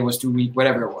like it. It was too weak,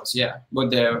 whatever it was. Yeah,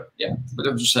 but it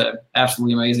was just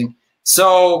absolutely amazing.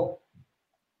 So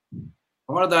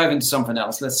I want to dive into something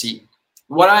else. Let's see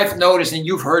what I've noticed, and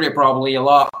you've heard it probably a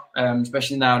lot,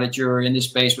 especially now that you're in this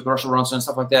space with Russell Brunson and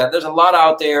stuff like that. There's a lot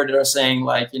out there that are saying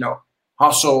like,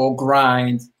 hustle,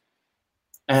 grind,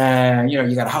 and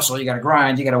you got to hustle, you got to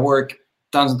grind, you got to work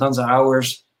tons and tons of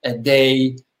hours a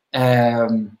day,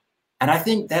 and I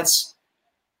think that's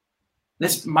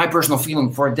my personal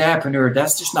feeling for a dadpreneur.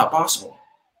 That's just not possible,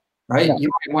 right? Yeah. You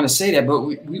might want to say that, but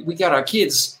we got our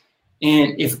kids,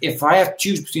 and if I have to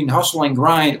choose between hustle and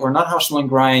grind or not hustle and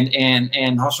grind,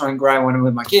 and hustle and grind when I'm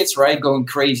with my kids, right, going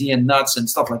crazy and nuts and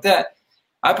stuff like that,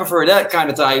 I prefer that kind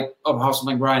of type of hustle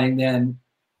and grinding than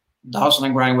the hustle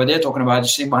and grind where they're talking about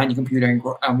just sitting behind your computer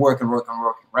and working,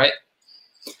 right?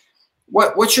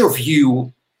 What's your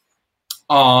view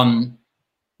on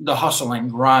the hustle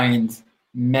and grind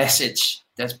message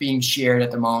that's being shared at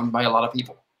the moment by a lot of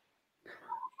people?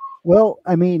 Well,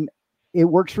 I mean, it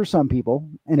works for some people,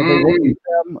 and if it works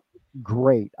for them,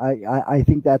 great. I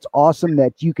think that's awesome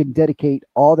that you can dedicate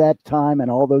all that time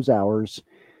and all those hours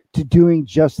to doing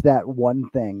just that one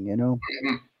thing, and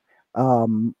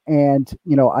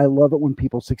I love it when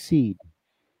people succeed,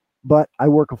 but I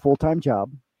work a full-time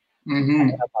job. I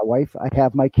have my wife, I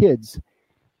have my kids.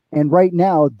 And right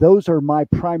now, those are my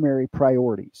primary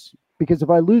priorities, because if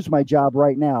I lose my job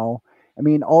right now, I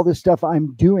mean, all this stuff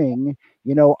I'm doing,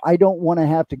 I don't want to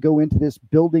have to go into this,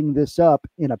 building this up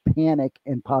in a panic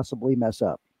and possibly mess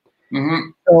up.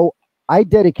 So I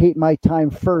dedicate my time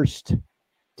first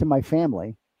to my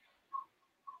family.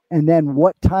 And then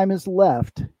what time is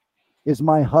left is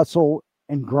my hustle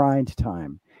and grind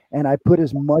time. And I put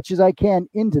as much as I can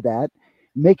into that,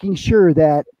 making sure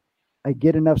that I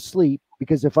get enough sleep,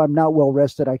 because if I'm not well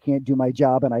rested, I can't do my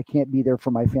job and I can't be there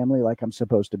for my family like I'm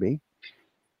supposed to be.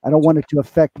 I don't want it to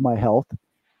affect my health.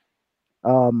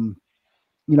 I've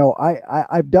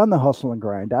done the hustle and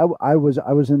grind. I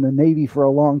was in the Navy for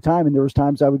a long time, and there was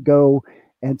times I would go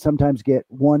and sometimes get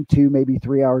 1, 2, maybe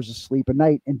 3 hours of sleep a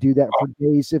night and do that for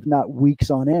days, if not weeks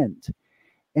on end.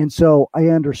 And so I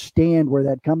understand where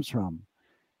that comes from.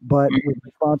 But with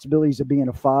responsibilities of being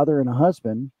a father and a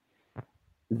husband,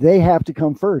 they have to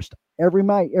come first every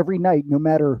night, no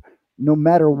matter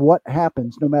what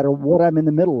happens, no matter what I'm in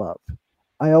the middle of.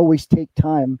 I always take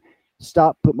time,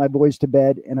 stop, put my boys to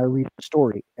bed, and I read a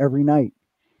story every night.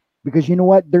 Because you know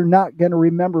what? They're not going to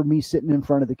remember me sitting in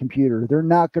front of the computer. They're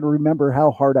not going to remember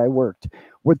how hard I worked.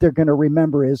 What they're going to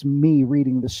remember is me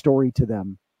reading the story to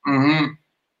them.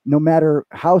 No matter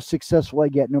how successful I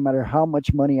get, no matter how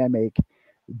much money I make,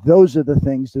 those are the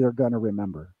things that they're going to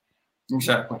remember.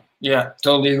 Exactly. Yeah,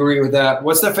 totally agree with that.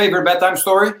 What's their favorite bedtime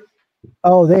story?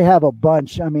 Oh, they have a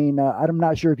bunch. I mean, I'm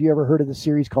not sure if you ever heard of the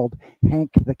series called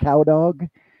Hank the Cowdog.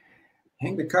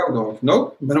 Hank the Cowdog.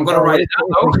 Nope, but I'm going to write it down.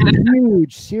 It's a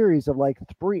huge series of I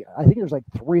think there's like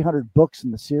 300 books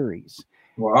in the series.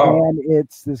 Wow. And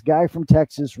it's this guy from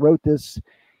Texas wrote this.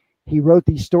 He wrote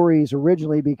these stories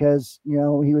originally because, he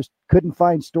couldn't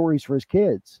find stories for his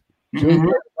kids. So he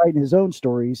started writing his own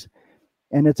stories.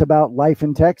 And it's about life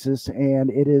in Texas, and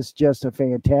it is just a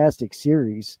fantastic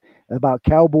series about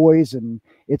cowboys, and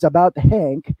it's about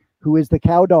Hank, who is the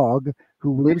cow dog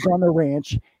who lives on the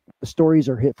ranch. The stories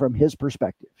are hit from his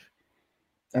perspective.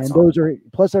 And those are,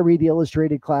 plus I read the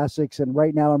illustrated classics, and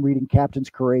right now I'm reading Captain's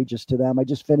Courageous to them. I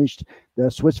just finished the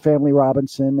Swiss Family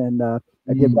Robinson, and I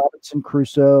did Robinson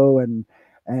Crusoe, and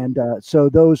so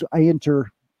those I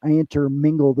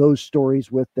intermingle those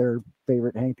stories with their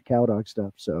favorite Hank the Cowdog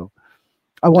stuff. So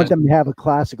I want them to have a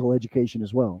classical education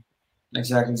as well.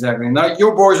 Exactly. Now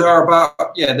your boys are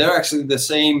they're actually the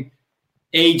same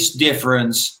age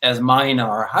difference as mine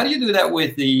are. How do you do that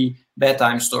with the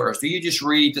bedtime stories? Do you just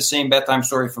read the same bedtime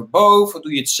story for both, or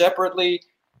do you it separately?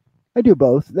 I do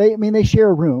both. They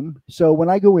share a room. So when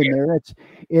I go in there,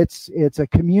 it's a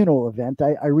communal event.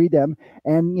 I read them,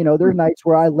 and there are nights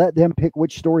where I let them pick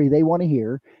which story they want to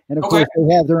hear, and of Okay. course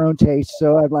they have their own taste.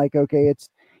 So I'm like, okay, it's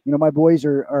my boys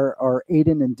are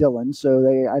Aiden and Dylan. So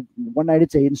one night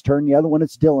it's Aiden's turn, the other one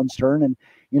it's Dylan's turn, and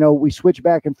we switch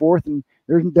back and forth. And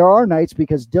there are nights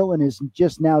because Dylan is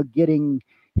just now getting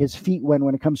his feet wet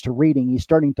when it comes to reading. He's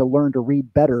starting to learn to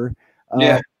read better.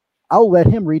 Yeah. I'll let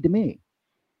him read to me.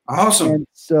 Awesome. And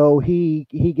so he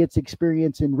gets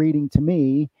experience in reading to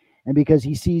me, and because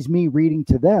he sees me reading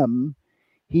to them,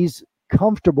 he's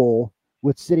comfortable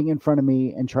with sitting in front of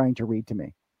me and trying to read to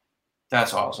me.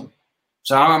 That's awesome.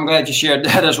 So I'm glad you shared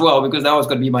that as well, because that was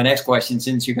going to be my next question.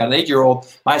 Since you got an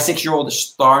 8-year-old, my 6-year-old is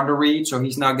starting to read, so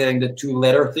he's now getting the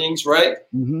 2-letter things, right?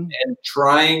 Mm-hmm. And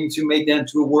trying to make them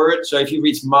to a word. So if he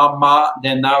reads mama,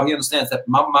 then now he understands that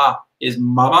mama is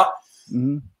mama.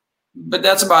 Mm-hmm. But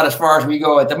that's about as far as we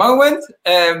go at the moment.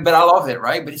 But I love it,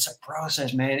 right? But it's a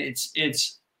process, man.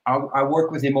 I work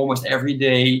with him almost every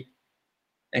day,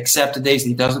 except the days that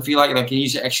he doesn't feel like it. Like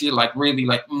he's actually like really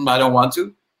like, I don't want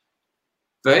to.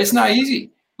 But it's not easy.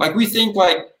 Like we think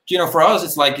like, for us,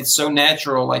 it's like, it's so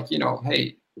natural. Like,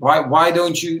 hey, why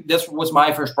don't you, that's what's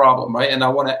my first problem, right? And I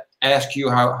want to ask you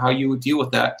how you would deal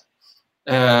with that.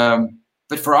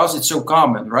 But for us, it's so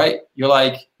common, right? You're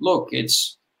like, look,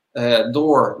 it's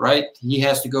door, right? He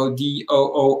has to go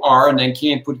D-O-O-R and then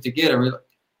can't put it together. We're like,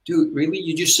 dude, really?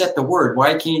 You just said the word.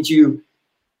 Why can't you?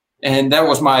 And that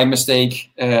was my mistake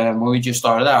when we just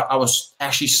started out. I was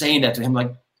actually saying that to him,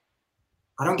 like,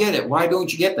 I don't get it. Why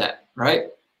don't you get that, right?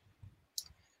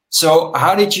 So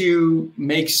how did you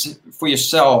make for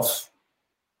yourself,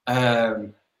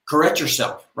 correct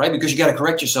yourself, right? Because you got to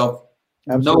correct yourself.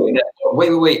 Absolutely. Knowing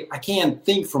that, wait, I can't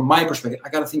think from my perspective. I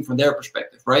got to think from their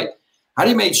perspective, right? How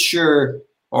do you make sure,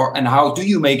 and how do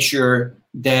you make sure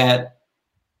that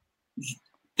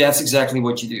that's exactly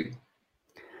what you do?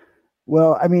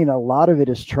 Well, I mean, a lot of it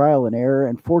is trial and error.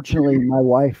 And fortunately, my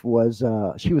wife she was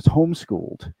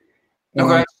homeschooled. And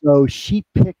Okay. so she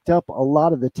picked up a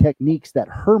lot of the techniques that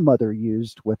her mother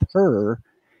used with her,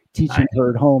 teaching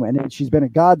her at home. And she's been a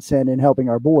godsend in helping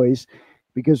our boys,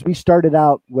 because we started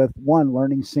out with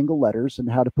learning single letters and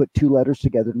how to put 2 letters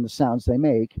together and the sounds they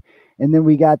make. And then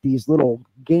we got these little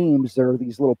games that are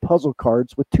these little puzzle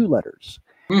cards with 2 letters.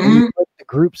 Mm-hmm. And you put the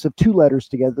groups of 2 letters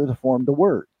together to form the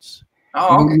words.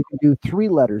 Oh, and okay. you can do 3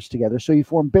 letters together, so you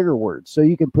form bigger words. So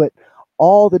you can put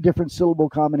all the different syllable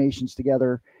combinations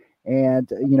together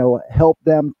and help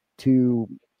them to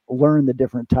learn the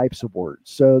different types of words.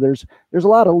 So there's a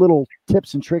lot of little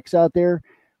tips and tricks out there,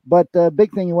 but the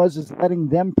big thing is letting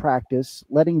them practice,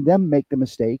 letting them make the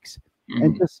mistakes,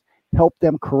 and just help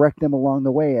them correct them along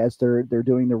the way as they're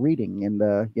doing the reading. And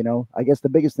I guess the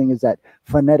biggest thing is that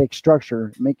phonetic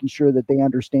structure, making sure that they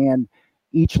understand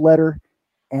each letter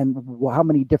and how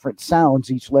many different sounds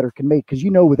each letter can make. Because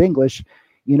with English,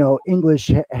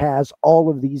 English has all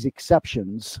of these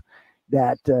exceptions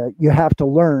that you have to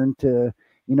learn to,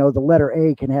 the letter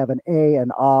A can have an A,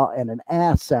 an ah, and an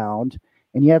ah sound,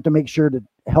 and you have to make sure to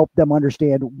help them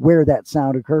understand where that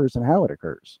sound occurs and how it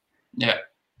occurs. Yeah,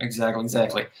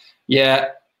 exactly. Yeah,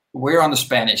 we're on the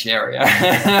Spanish area.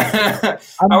 I'm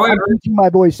teaching my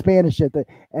boys Spanish at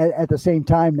the same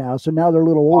time now. So now they're a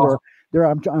little older.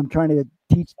 I'm trying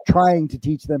to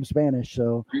teach them Spanish.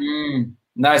 So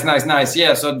nice.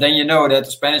 Yeah, so then that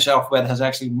the Spanish alphabet has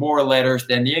actually more letters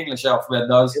than the English alphabet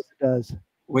does. Yes, it does.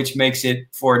 Which makes it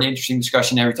for an interesting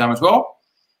discussion every time as well.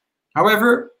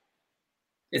 However,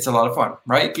 it's a lot of fun,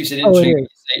 right? It keeps it interesting.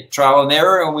 It say trial and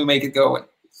error, and we make it going.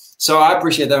 So I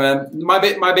appreciate that, man. My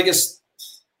biggest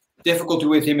difficulty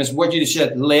with him is what you just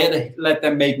said. Let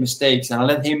them make mistakes, and I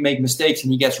let him make mistakes,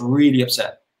 and he gets really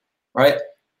upset, right?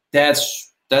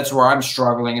 That's where I'm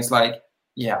struggling. It's like,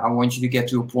 yeah, I want you to get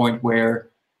to a point where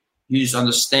you just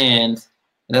understand,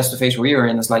 and that's the phase where you're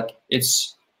in. It's like,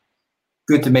 it's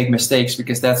good to make mistakes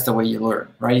because that's the way you learn,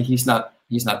 right? He's not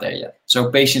there yet. So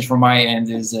patience from my end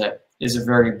is a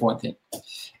very important thing.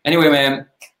 Anyway, man,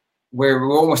 we're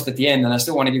almost at the end, and I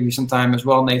still want to give you some time as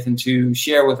well, Nathan, to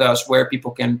share with us where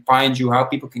people can find you, how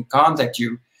people can contact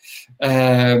you.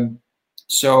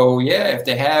 So yeah, if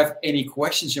they have any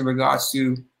questions in regards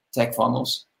to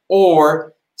TechFunnels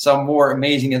or some more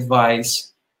amazing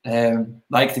advice,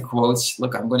 like the quotes.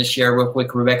 Look, I'm going to share real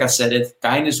quick. Rebecca said it.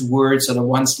 Kindest words are the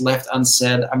ones left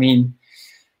unsaid. I mean,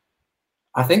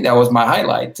 I think that was my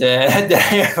highlight.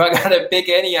 If I got to pick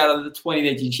any out of the 20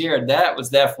 that you shared, that was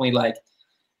definitely like,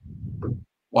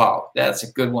 wow, that's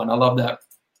a good one. I love that.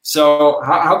 So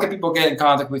how can people get in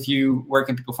contact with you? Where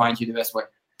can people find you the best way?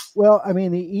 Well, I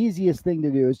mean, the easiest thing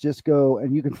to do is just go,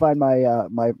 and you can find my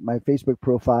my Facebook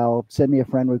profile. Send me a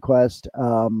friend request.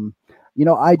 I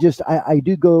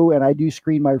do go and I do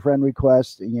screen my friend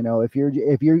requests. If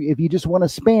you just want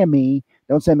to spam me,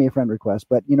 don't send me a friend request.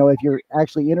 But if you're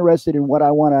actually interested in what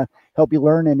I want to help you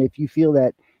learn, and if you feel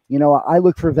that I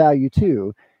look for value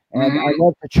too, and I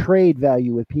love to trade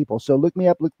value with people. So look me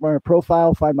up, look my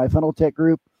profile, find my Funnel Tech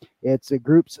group. It's a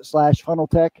groups/Funnel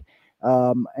Tech.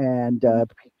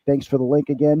 Thanks for the link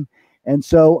again. And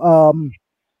so,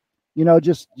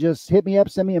 just hit me up,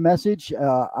 send me a message.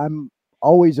 I'm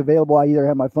always available. I either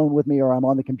have my phone with me or I'm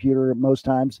on the computer most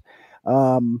times.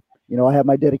 I have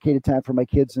my dedicated time for my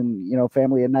kids and,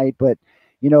 family at night, but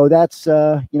that's,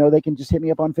 they can just hit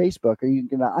me up on Facebook, or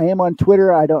I am on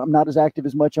Twitter. I'm not as active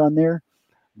as much on there,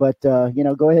 but,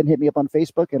 go ahead and hit me up on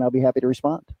Facebook and I'll be happy to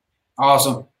respond.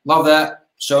 Awesome. Love that.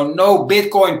 So no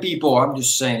Bitcoin people. I'm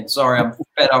just saying. Sorry, I'm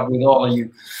fed up with all of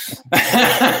you.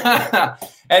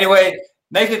 Anyway,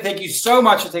 Nathan, thank you so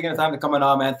much for taking the time to come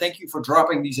on, man. Thank you for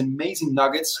dropping these amazing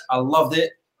nuggets. I loved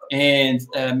it. And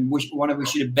want to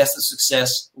wish you the best of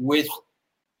success with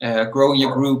growing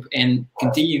your group and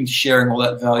continuing to sharing all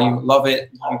that value. Love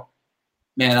it.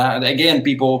 Again,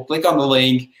 people, click on the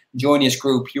link. Join this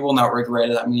group. You will not regret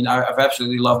it. I mean, I've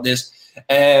absolutely loved this.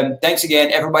 Thanks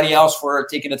again, everybody else, for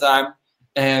taking the time.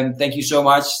 Thank you so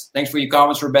much. Thanks for your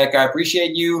comments, Rebecca. I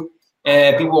appreciate you.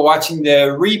 People watching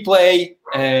the replay,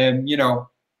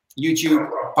 YouTube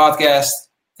podcast,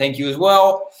 thank you as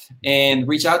well. And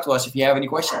reach out to us if you have any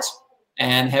questions.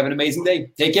 And have an amazing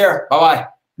day. Take care. Bye-bye.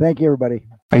 Thank you, everybody.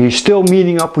 Are you still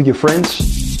meeting up with your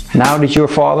friends now that you're a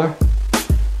father?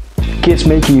 Kids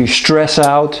making you stress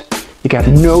out. You got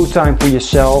no time for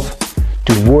yourself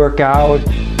to work out,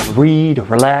 read, or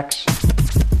relax.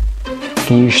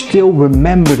 Can you still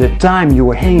remember the time you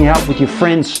were hanging out with your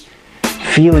friends,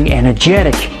 feeling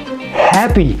energetic,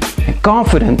 happy, and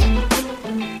confident?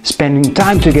 Spending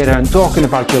time together and talking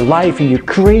about your life and your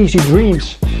crazy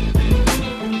dreams.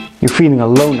 You're feeling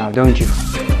alone now, don't you?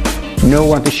 No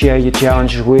one to share your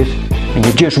challenges with, and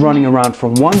you're just running around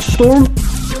from one storm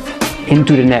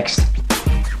into the next.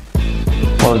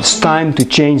 Well, it's time to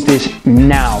change this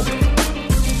now.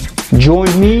 Join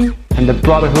me and the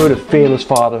Brotherhood of Fearless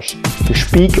Fathers to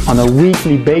speak on a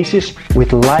weekly basis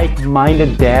with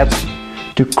like-minded dads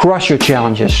to crush your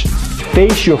challenges,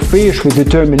 face your fears with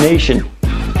determination,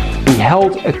 be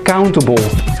held accountable,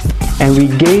 and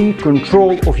regain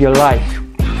control of your life.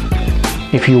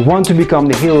 If you want to become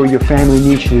the hero your family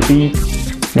needs you to be,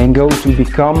 then go to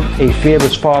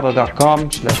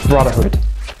becomeafearlessfather.com/brotherhood.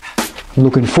 I'm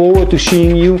looking forward to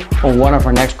seeing you on one of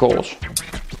our next calls.